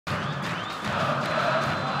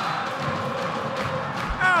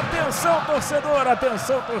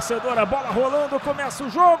Atenção torcedor, a bola rolando, começa o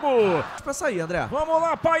jogo. Pra sair, André. Vamos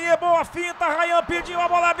lá, Paiê, boa finta, Ryan pediu a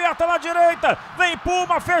bola aberta na direita, vem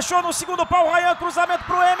Puma, fechou no segundo pau, Ryan, cruzamento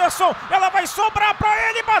pro Emerson, ela vai sobrar pra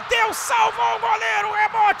ele, bateu, salvou o goleiro,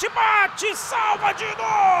 rebote, bate, salva de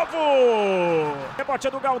novo. Rebote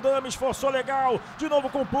é do Galdame, esforçou legal, de novo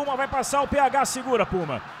com o Puma, vai passar o PH, segura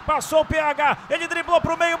Puma, passou o PH, ele driblou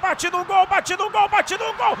pro meio, bate no gol,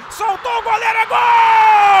 soltou o goleiro, é gol!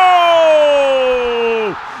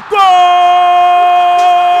 Gol!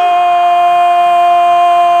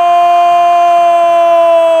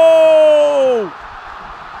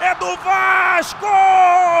 É do Vasco!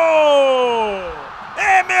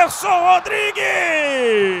 Emerson Rodrigues!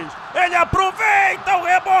 Ele aproveita o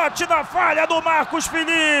rebote da falha do Marcos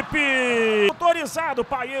Felipe! Autorizado,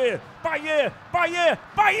 Paiê!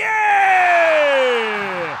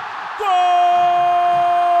 Gol!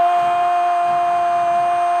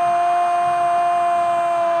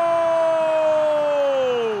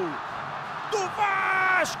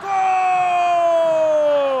 Vasco!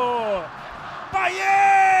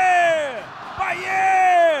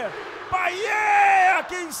 Paiê!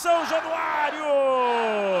 Aqui em São Januário!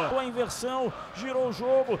 A inversão, girou o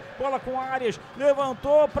jogo, bola com Arias,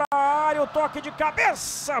 levantou para a área, o toque de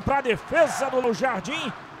cabeça para a defesa do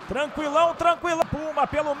Jardim. Tranquilão. Puma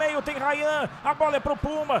pelo meio, tem Ryan. A bola é pro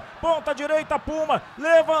Puma. Ponta direita, Puma.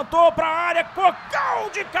 Levantou pra área. Cocão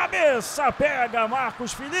de cabeça. Pega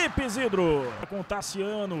Marcos Felipe, Isidro. Com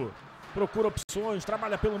Tassiano. Procura opções.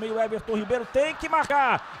 Trabalha pelo meio. Everton Ribeiro tem que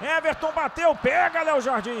marcar. Everton bateu. Pega Léo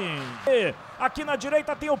Jardim. Aqui na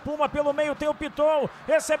direita tem o Puma. Pelo meio tem o Piton.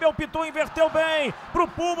 Recebeu o Piton. Inverteu bem. Pro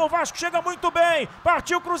Puma. O Vasco chega muito bem.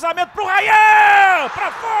 Partiu o cruzamento pro Ryan.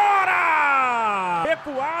 Pra fora.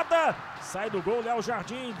 Recuada. Sai do gol, Léo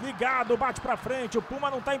Jardim, ligado, bate pra frente, o Puma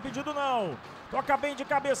não tá impedido não. Toca bem de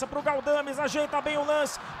cabeça pro Galdames, ajeita bem o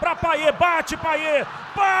lance pra Paiê, bate Paiê,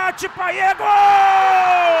 gol!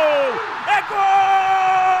 É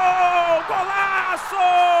gol! Golaço!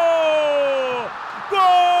 Gol!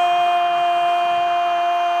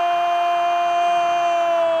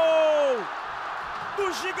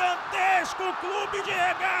 Do gigantesco clube de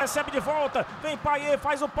regata. Recebe de volta, vem Paiê,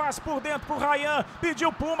 faz o passe por dentro pro Ryan,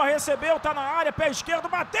 pediu Puma, recebeu, tá na área, pé esquerdo,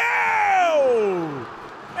 bateu!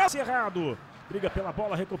 É errado. Briga pela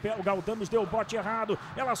bola, recupera, o Galdames deu o bote errado,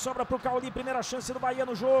 ela sobra pro Cauli, primeira chance do Bahia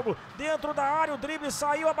no jogo, dentro da área, o drible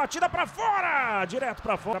saiu, a batida pra fora, direto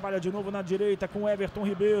pra fora, trabalha de novo na direita com o Everton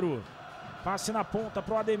Ribeiro, passe na ponta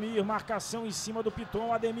pro Ademir, marcação em cima do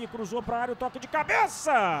Piton, Ademir cruzou pra área, o toque de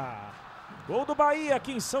cabeça, gol do Bahia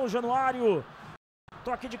aqui em São Januário,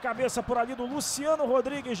 toque de cabeça por ali do Luciano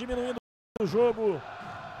Rodrigues, diminuindo o jogo,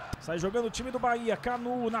 sai jogando o time do Bahia,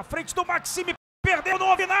 Canu na frente do Maxime, perdeu, não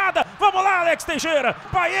houve nada. Vamos lá, Alex Teixeira.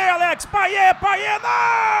 Paiê, Alex. Paiê,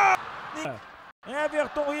 não!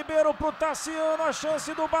 Everton Ribeiro pro Tassiano, a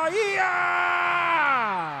chance do Bahia.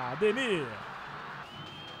 Ademir.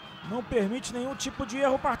 Não permite nenhum tipo de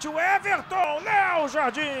erro. Partiu Everton. Léo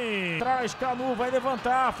Jardim. Traz Canu, vai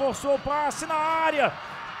levantar. Forçou o passe na área.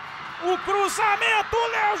 O cruzamento,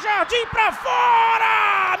 Léo Jardim pra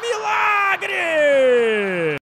fora. Milagre.